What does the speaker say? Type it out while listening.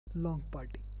long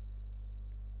party.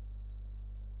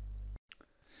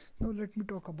 Now let me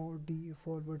talk about the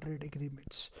forward rate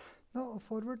agreements. Now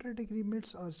forward rate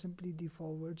agreements are simply the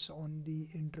forwards on the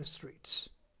interest rates.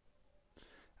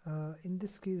 In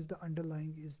this case, the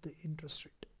underlying is the interest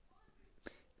rate.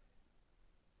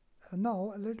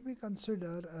 Now let me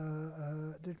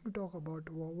talk about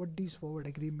what these forward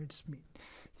agreements mean.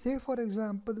 Say for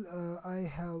example, I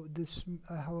have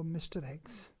a Mr.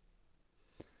 X.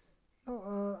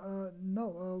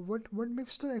 What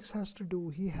Mr. X has to do?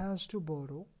 He has to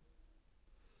borrow.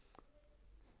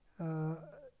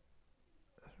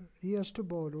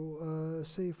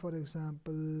 Say for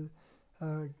example,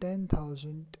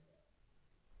 10,000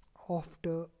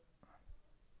 after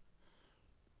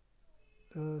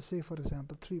say for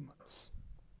example 3 months.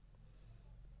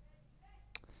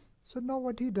 So now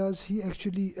what he does, he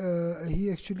actually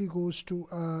goes to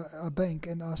a bank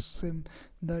and asks him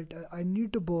that I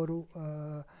need to borrow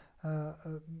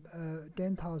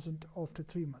 10,000 after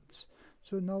 3 months.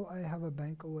 So now I have a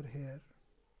bank over here.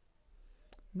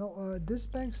 Now this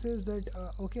bank says that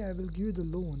okay, I will give you the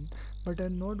loan, but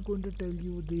I'm not going to tell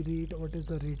you the rate. What is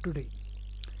the rate today?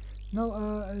 Now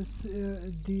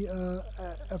the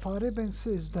FRA bank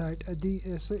says that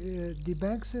the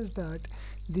bank says that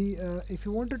if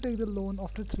you want to take the loan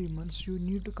after 3 months, you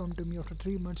need to come to me after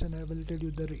 3 months and I will tell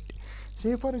you the rate.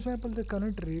 Say for example, the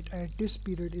current rate at this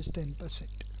period is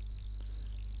 10%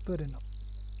 per annum.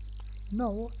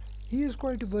 Now he is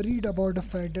quite worried about the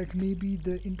fact that maybe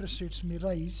the interest rates may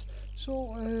rise.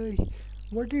 So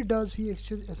what he does, he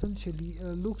essentially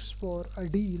looks for a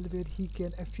deal where he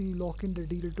can actually lock in the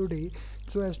deal today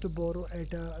so as to borrow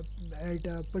at a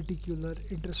particular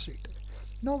interest rate.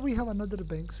 Now we have another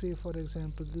bank, say for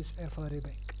example this FRA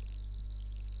bank.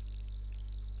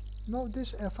 Now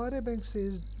this FRA bank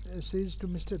says to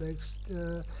Mr. X,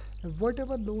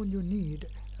 whatever loan you need,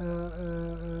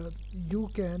 you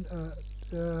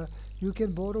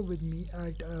can borrow with me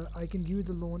at I can give you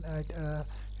the loan at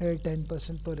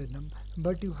 10% per annum,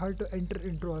 but you have to enter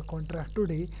into a contract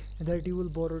today that you will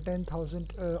borrow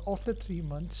 10,000 after 3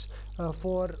 months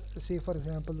for say for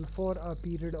example for a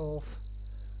period of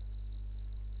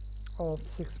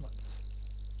 6 months.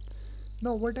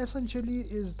 Now what essentially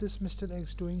is this Mr.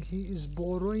 X doing? He is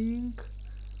borrowing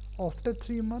after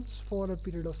 3 months for a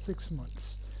period of 6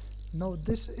 months. Now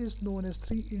this is known as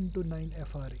 3 into 9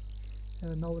 FRA.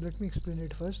 Now let me explain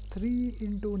it first. 3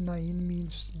 into 9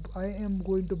 means I am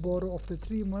going to borrow after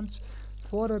 3 months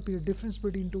for a period. Difference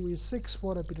between 2 is 6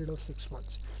 for a period of 6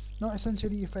 months. Now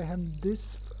essentially if I have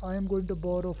this, I am going to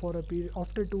borrow for a period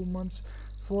after 2 months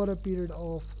for a period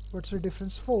of, what's the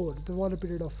difference? 4, for a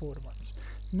period of 4 months.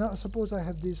 Now suppose I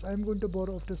have this, I am going to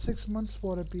borrow after 6 months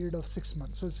for a period of 6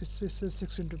 months. So this is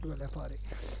 6 into 12 FRA.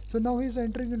 So now he is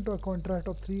entering into a contract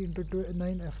of 3 into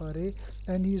 9 FRA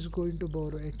and he is going to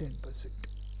borrow at 10%.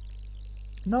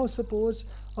 Now suppose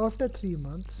after 3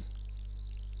 months,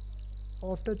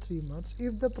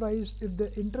 if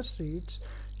the interest rates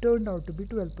turned out to be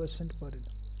 12% per annum.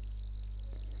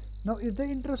 Now if the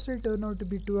interest rate turned out to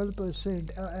be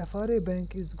 12%, FRA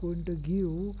bank is going to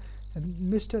give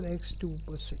Mr. X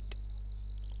 2%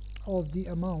 of the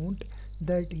amount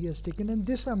that he has taken, and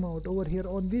this amount over here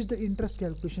on which the interest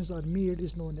calculations are made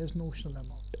is known as notional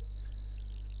amount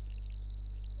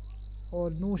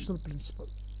or notional principal.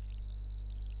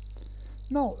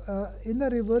 Now in the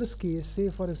reverse case, say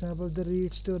for example the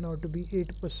rates turn out to be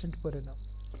 8% per annum.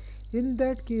 In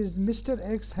that case, Mr.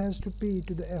 X has to pay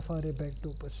to the FRA bank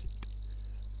 2%.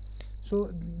 So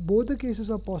both the cases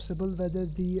are possible, whether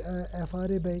the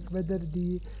FRA bank, whether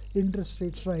the interest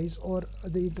rates rise or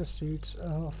the interest rates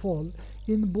fall.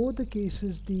 In both the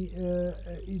cases, that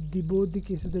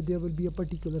there will be a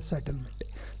particular settlement.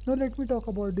 Now let me talk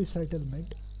about the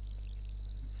settlement.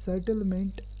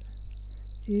 Settlement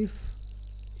if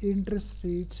interest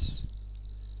rates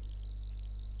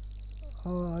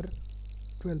are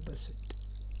 12%.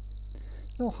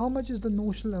 Now how much is the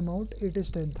notional amount? It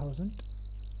is 10,000.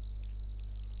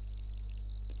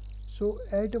 So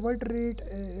at what rate,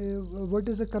 what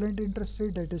is the current interest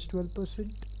rate? That is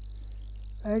 12%.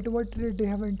 At what rate they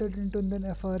have entered into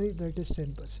then FRA? That is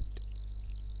 10%.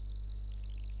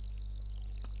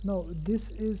 Now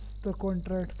this is the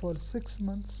contract for 6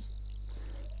 months.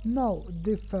 Now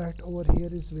the fact over here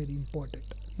is very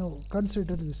important. Now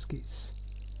consider this case.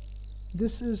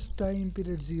 This is time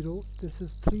period 0, this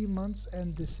is 3 months,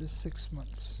 and this is 6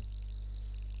 months,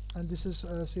 and this is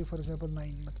say for example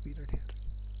 9-month period here.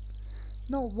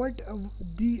 Now what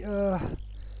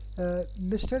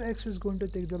Mr. X is going to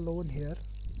take the loan here,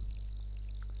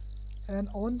 and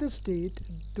on this date,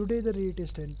 today the rate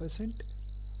is 10%,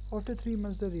 after 3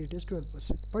 months the rate is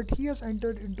 12%, but he has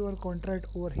entered into a contract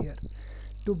over here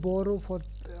to borrow for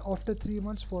after 3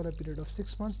 months for a period of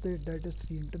 6 months. That is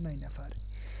 3 into 9 FRA.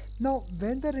 Now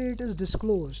when the rate is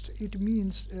disclosed, it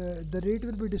means the rate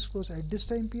will be disclosed at this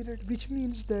time period, which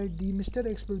means that the Mr.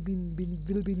 X will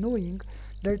be knowing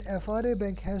that FRA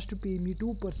bank has to pay me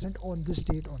 2% on this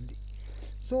date only.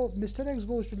 So Mr. X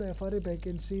goes to the FRA bank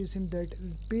and says him that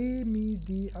pay me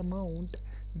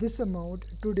this amount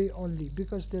today only,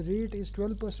 because the rate is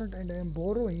 12% and I am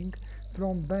borrowing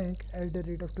from bank at the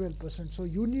rate of 12%, so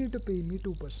you need to pay me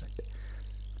 2%.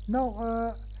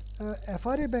 Now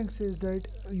FRA bank says that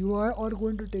you are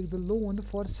going to take the loan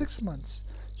for 6 months,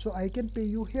 so I can pay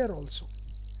you here also.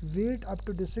 Wait up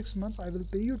to the 6 months, I will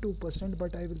pay you 2%,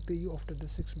 but I will pay you after the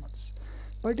 6 months.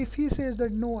 But if he says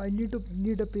that no, I need a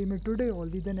payment today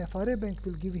only, then FRA bank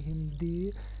will give him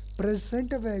the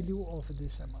present value of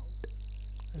this amount.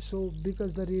 So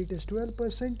because the rate is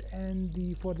 12%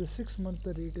 and for the 6 months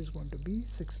the rate is going to be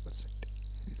 6%.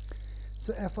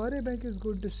 So FRA bank is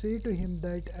going to say to him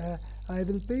that I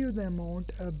will pay you the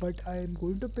amount, but I'm not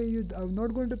going to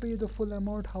pay you the full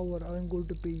amount. However, I'm going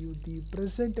to pay you the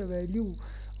present value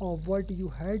of what you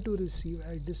had to receive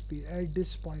at this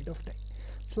point of time.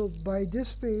 So by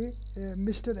this way,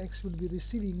 Mr. X will be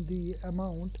receiving the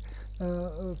amount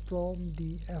from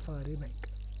the FRA bank.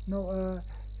 Now,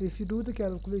 if you do the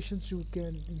calculations, you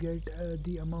can get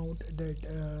the amount that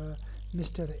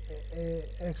Mr.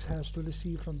 X has to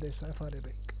receive from this FRA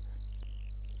bank.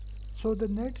 So the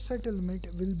net settlement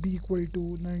will be equal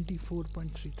to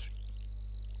 94.33.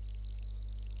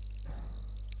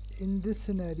 In this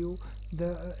scenario,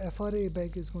 the FRA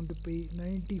bank is going to pay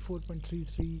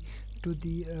 94.33 to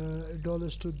the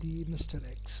dollars to the Mr.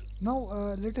 X.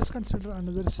 Now let us consider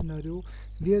another scenario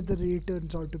where the rate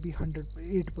turns out to be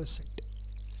 108%.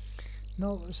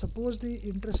 Now suppose the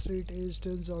interest rate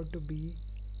turns out to be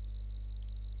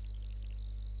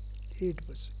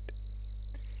 8%.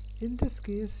 In this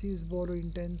case, he is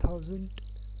borrowing 10,000.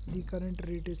 The current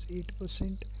rate is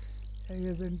 8%. He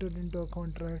has entered into a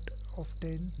contract of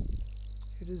 10.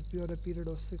 It is for a period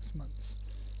of 6 months.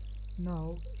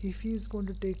 Now if he is going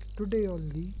to take today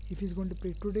only, if he is going to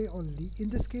pay today only, in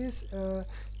this case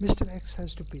Mr. X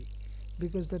has to pay,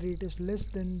 because the rate is less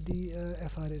than the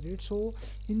FRA rate. So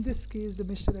in this case the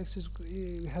Mr. X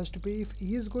has to pay. If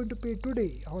he is going to pay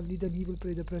today only, then he will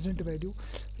pay the present value.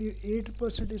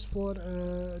 8% is for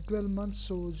 12 months,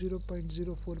 so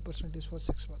 0.04% is for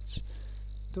 6 months.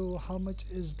 So how much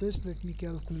is this? Let me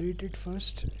calculate it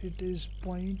first. It is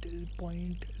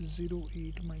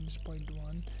 0.08 minus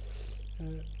 0.1,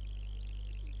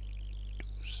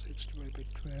 26 divided by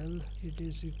 12. It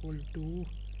is equal to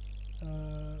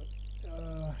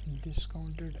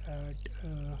discounted at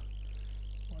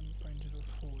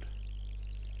 1.04,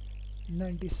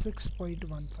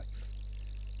 96.15.